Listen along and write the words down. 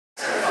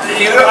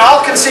you all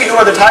can see who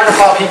are the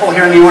Tigerpaw people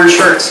here in the orange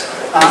shirts.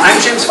 I'm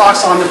James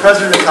Foxall, I'm the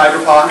president of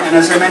Tigerpaw, and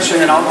as I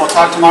mentioned, and I'll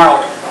talk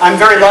tomorrow, I'm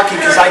very lucky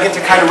because I get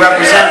to kind of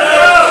represent...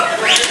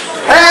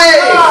 Hey!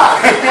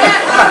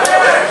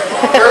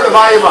 Turn the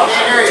volume up.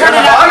 Turn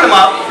the volume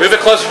up. Move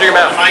it closer to your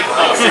mouth.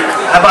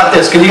 How about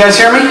this? Can you guys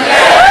hear me?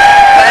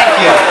 Thank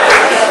you.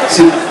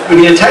 See, we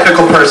need a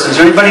technical person. Is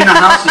there anybody in the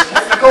house who's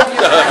technical?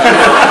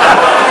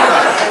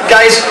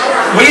 Guys,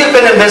 we have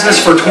been in business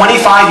for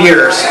 25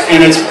 years,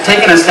 and it's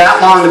taken us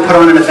that long to put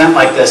on an event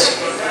like this.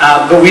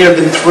 But we have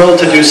been thrilled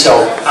to do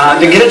so.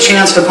 To get a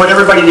chance to put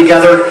everybody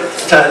together,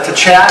 to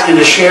chat and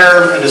to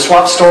share and to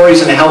swap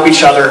stories and to help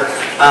each other,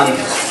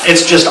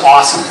 it's just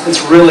awesome.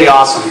 It's really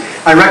awesome.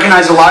 I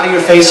recognize a lot of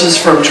your faces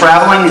from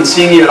traveling and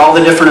seeing you at all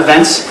the different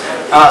events.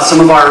 Some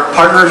of our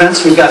partner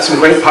events, we've got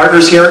some great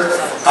partners here.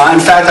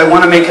 In fact, I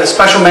want to make a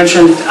special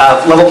mention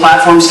of Level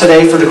Platforms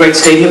today for the Great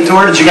Stadium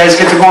Tour. Did you guys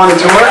get to go on the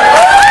tour?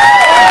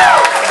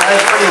 That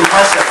was pretty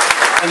impressive.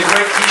 And the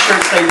great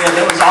t-shirts they did,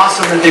 it was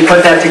awesome that they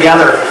put that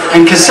together.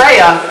 And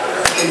Kaseya,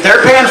 they're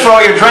paying for all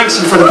your drinks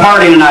and for the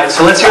party tonight,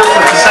 so let's hear it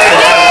for Kaseya.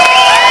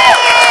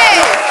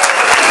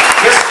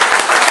 This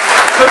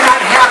could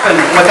not happen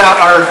without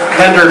our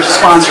vendor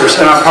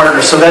sponsors and our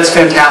partners, so that's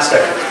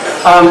fantastic.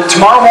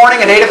 Tomorrow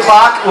morning at 8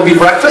 o'clock will be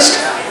breakfast.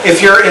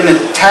 If you're in the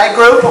tag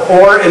group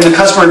or in the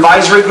customer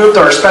advisory group,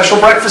 there are special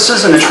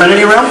breakfasts in the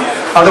Trinity room.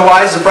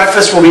 Otherwise, the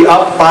breakfast will be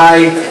up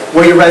by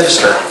where you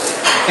register.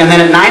 And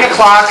then at 9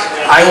 o'clock,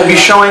 I will be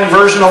showing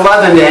version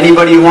 11 to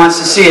anybody who wants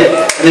to see it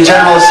in the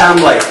General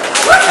Assembly.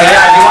 And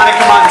if you want to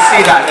come on and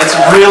see that, it's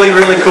really,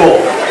 really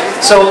cool.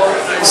 So,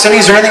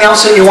 Cindy, is there anything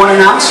else that you want to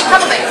announce?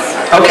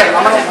 Okay,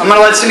 I'm going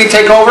to let Cindy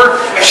take over.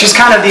 She's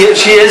kind of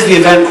she is the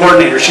event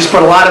coordinator. She's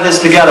put a lot of this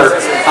together.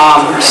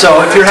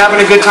 So if you're having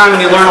a good time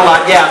and you learn a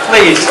lot, yeah,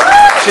 please.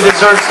 She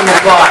deserves some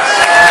applause.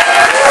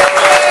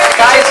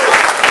 Guys,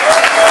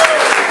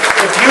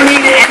 if you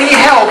need any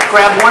help,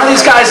 grab one of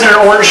these guys in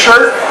an orange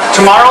shirt.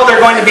 Tomorrow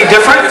they're going to be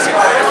different.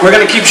 We're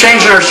going to keep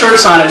changing our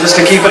shirts on it just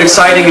to keep it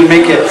exciting and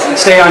make it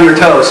stay on your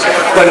toes.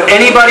 But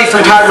anybody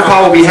from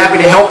Tigerpaw will be happy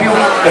to help you.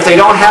 If they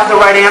don't have the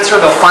right answer,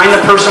 they'll find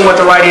the person with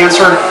the right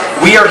answer.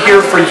 We are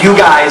here for you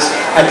guys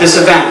at this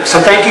event. So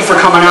thank you for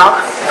coming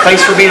out.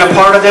 Thanks for being a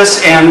part of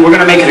this, and we're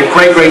going to make it a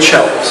great, great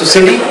show. So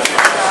Cindy?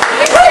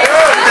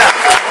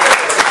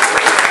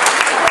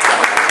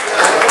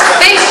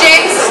 Thanks,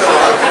 James.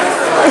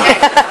 Okay.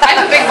 I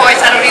have a big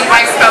voice. I don't need a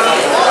microphone.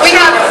 We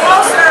have...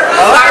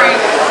 Sorry.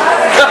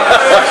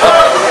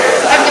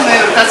 I have to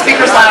move. That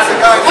speaker's loud.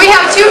 We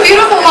have two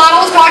beautiful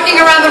models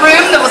walking around the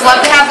room that would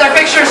love to have their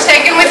pictures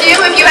taken with you.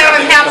 If you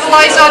haven't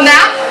capitalized on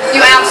that,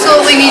 you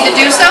absolutely need to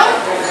do so.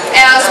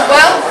 As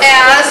well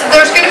as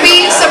there's going to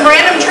be some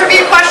random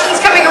trivia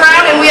questions coming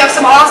around, and we have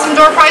some awesome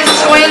door prizes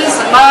to win,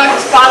 some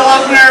mugs, bottle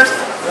openers,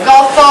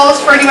 golf balls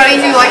for anybody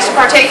who likes to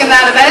partake in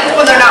that event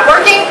when they're not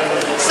working.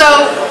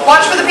 So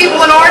watch for the people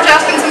in orange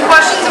asking some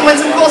questions and win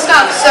some cool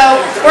stuff. So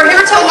we're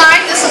here till 9.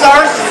 This is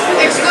ours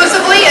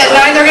exclusively. At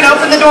 9 they're going to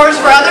open the doors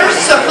for others.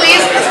 So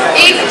please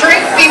eat,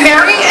 drink, be